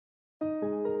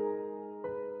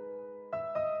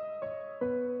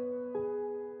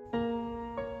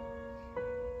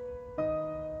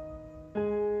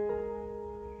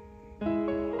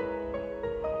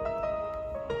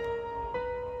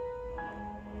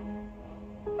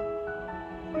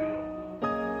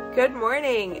Good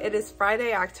morning. It is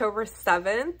Friday, October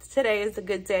 7th. Today is a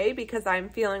good day because I'm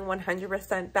feeling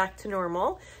 100% back to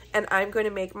normal and I'm going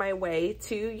to make my way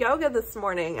to yoga this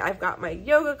morning. I've got my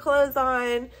yoga clothes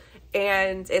on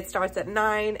and it starts at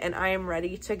 9 and I am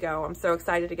ready to go. I'm so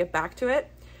excited to get back to it.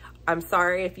 I'm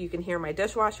sorry if you can hear my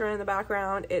dishwasher in the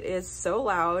background. It is so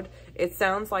loud. It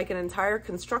sounds like an entire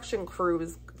construction crew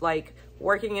is like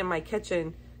working in my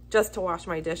kitchen just to wash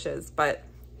my dishes, but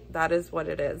that is what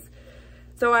it is.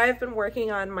 So I've been working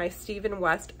on my Stephen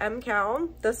West MCal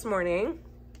this morning.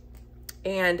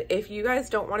 And if you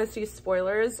guys don't want to see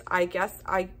spoilers, I guess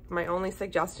my only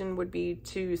suggestion would be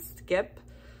to skip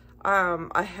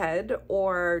ahead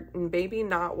or maybe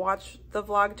not watch the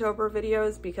Vlogtober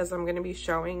videos because I'm going to be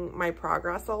showing my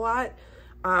progress a lot.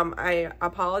 I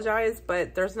apologize,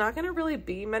 but there's not going to really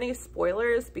be many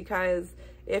spoilers because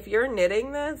if you're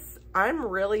knitting this, I'm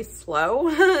really slow.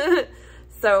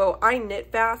 So I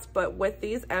knit fast, but with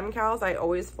these MCals, I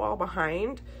always fall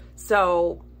behind.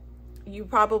 So you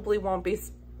probably won't be,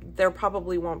 there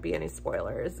probably won't be any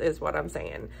spoilers is what I'm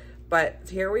saying. But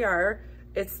here we are.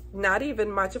 It's not even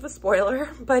much of a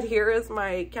spoiler, but here is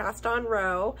my cast on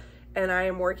row and I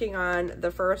am working on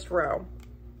the first row.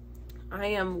 I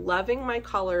am loving my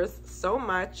colors so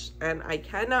much and I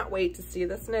cannot wait to see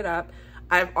this knit up.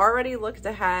 I've already looked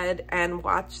ahead and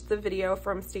watched the video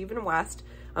from Stephen West.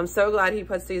 I'm so glad he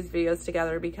puts these videos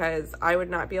together because I would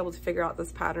not be able to figure out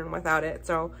this pattern without it.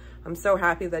 So I'm so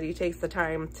happy that he takes the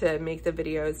time to make the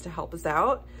videos to help us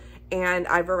out. And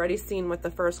I've already seen what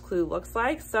the first clue looks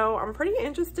like. So I'm pretty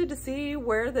interested to see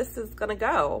where this is gonna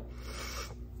go.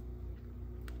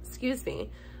 Excuse me.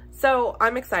 So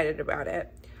I'm excited about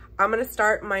it. I'm gonna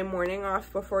start my morning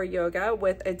off before yoga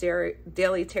with a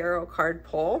daily tarot card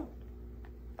pull.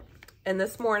 And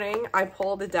this morning I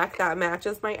pulled a deck that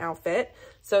matches my outfit.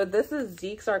 So this is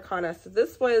Zeke's Arcana. So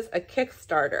this was a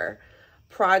Kickstarter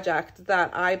project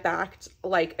that I backed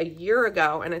like a year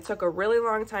ago and it took a really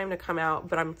long time to come out,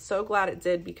 but I'm so glad it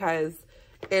did because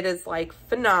it is like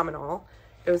phenomenal.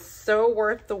 It was so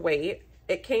worth the wait.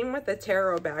 It came with a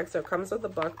tarot bag, so it comes with a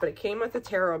book, but it came with a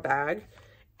tarot bag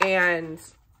and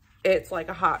it's like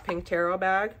a hot pink tarot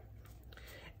bag.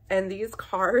 And these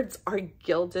cards are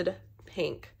gilded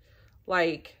pink.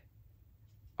 Like,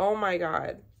 oh my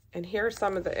God. And here are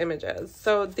some of the images.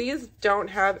 So these don't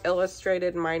have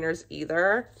illustrated minors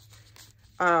either.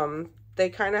 They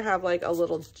kind of have like a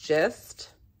little gist.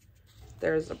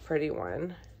 There's a pretty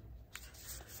one.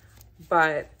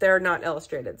 But they're not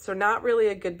illustrated. So not really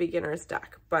a good beginner's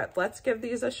deck. But let's give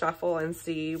these a shuffle and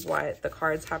see what the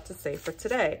cards have to say for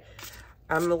today.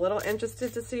 I'm a little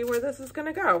interested to see where this is going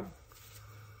to go.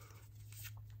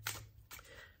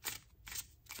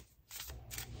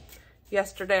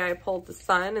 Yesterday I pulled the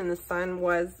sun and the sun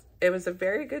it was a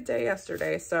very good day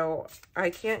yesterday, so I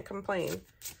can't complain.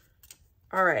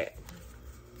 All right.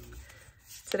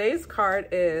 Today's card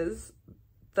is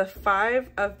the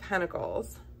 5 of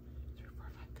Pentacles.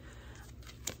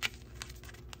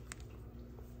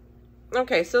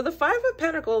 Okay, so the 5 of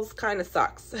Pentacles kind of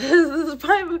sucks.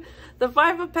 The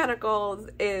 5 of Pentacles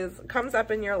comes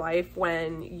up in your life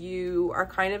when you are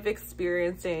kind of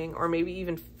experiencing or maybe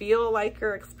even feel like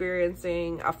you're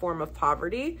experiencing a form of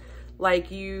poverty,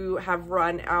 like you have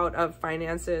run out of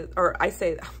finances, or I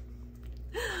say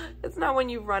it's not when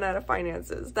you run out of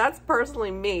finances. That's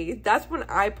personally me. That's when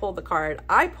I pull the card.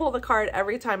 I pull the card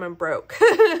every time I'm broke.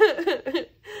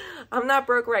 I'm not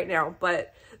broke right now,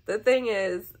 but the thing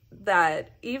is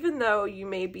that even though you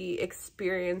may be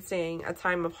experiencing a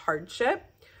time of hardship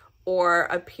or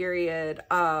a period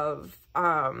of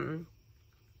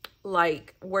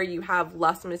like where you have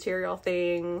less material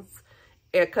things,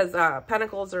 because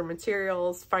pentacles are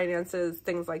materials, finances,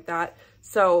 things like that.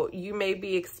 So you may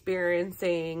be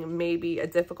experiencing maybe a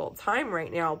difficult time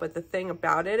right now, but the thing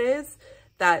about it is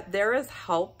that there is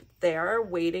help there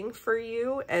waiting for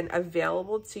you and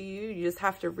available to you. You just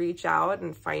have to reach out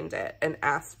and find it and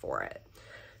ask for it.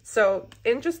 So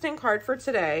interesting card for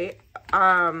today.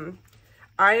 I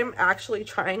am actually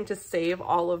trying to save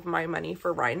all of my money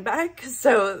for Rhinebeck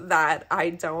so that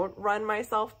I don't run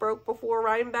myself broke before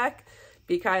Rhinebeck,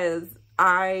 because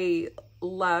I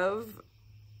love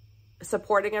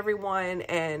supporting everyone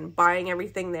and buying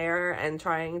everything there and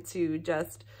trying to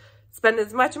just spend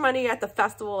as much money at the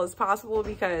festival as possible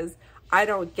because I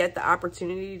don't get the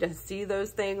opportunity to see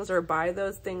those things or buy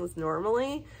those things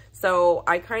normally. So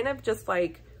I kind of just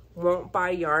like won't buy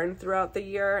yarn throughout the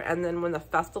year. And then when the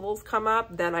festivals come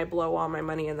up, then I blow all my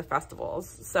money in the festivals.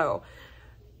 So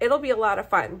it'll be a lot of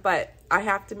fun, but I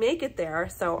have to make it there.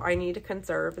 So I need to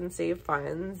conserve and save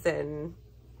funds and,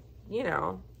 you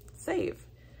know, save.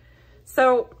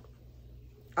 So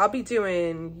I'll be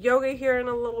doing yoga here in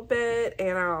a little bit,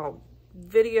 and I'm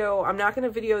not going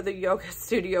to video the yoga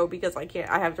studio because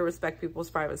I have to respect people's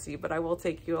privacy, but I will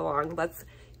take you along. Let's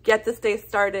get this day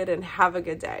started and have a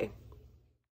good day.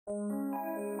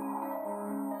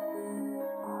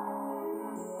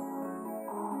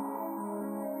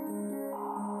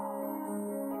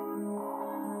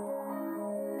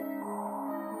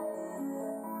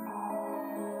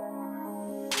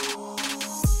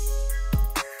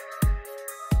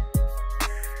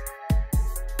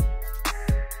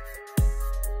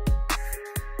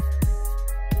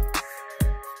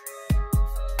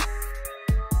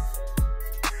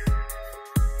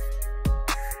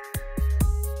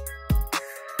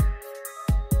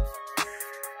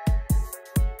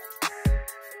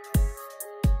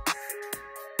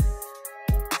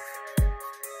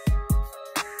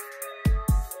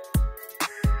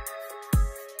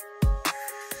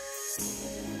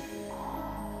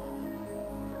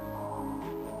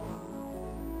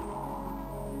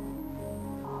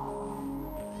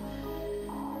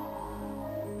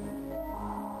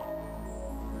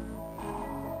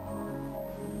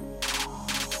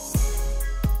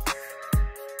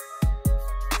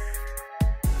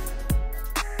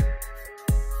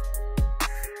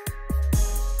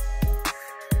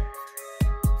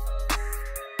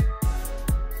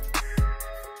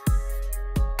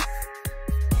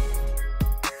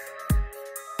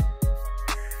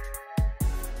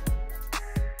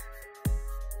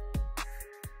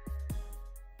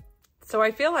 So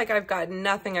I feel like I've got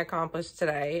nothing accomplished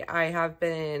today. I have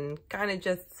been kind of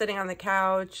just sitting on the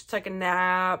couch, took a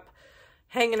nap,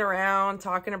 hanging around,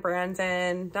 talking to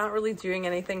Brandon, not really doing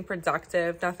anything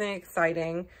productive, nothing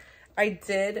exciting. I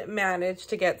did manage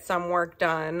to get some work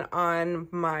done on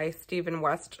my Stephen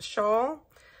West shawl,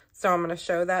 so I'm going to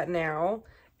show that now.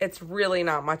 It's really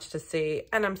not much to see,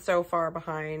 and I'm so far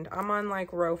behind. I'm on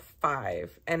like row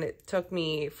 5, and it took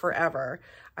me forever.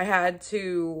 I had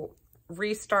to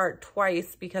restart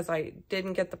twice because I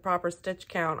didn't get the proper stitch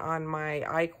count on my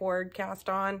I-cord cast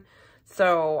on,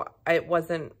 so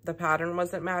the pattern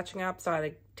wasn't matching up, so I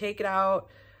had to take it out,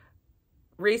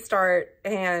 restart,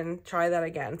 and try that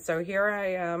again. So here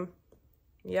I am.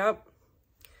 Yep,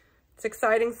 it's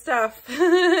exciting stuff.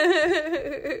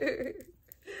 It's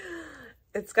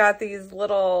got these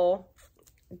little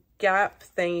gap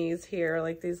thingies here,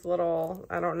 like these little,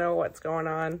 I don't know what's going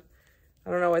on. I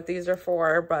don't know what these are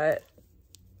for, but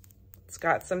it's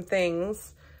got some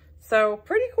things. So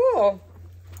pretty cool.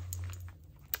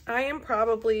 I am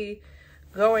probably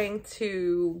going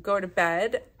to go to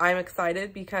bed. I'm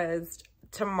excited because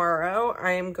tomorrow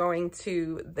I am going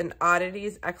to the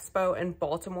Oddities Expo in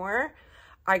Baltimore.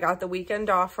 I got the weekend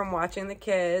off from watching the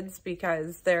kids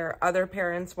because their other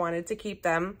parents wanted to keep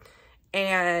them.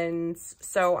 And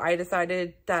so I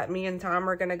decided that me and Tom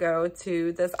are going to go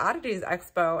to this Oddities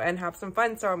Expo and have some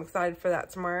fun. So I'm excited for that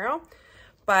tomorrow.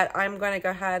 But I'm going to go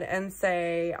ahead and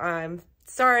say I'm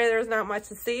sorry there's not much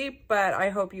to see, but I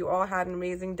hope you all had an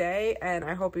amazing day, and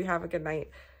I hope you have a good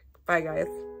night. Bye, guys.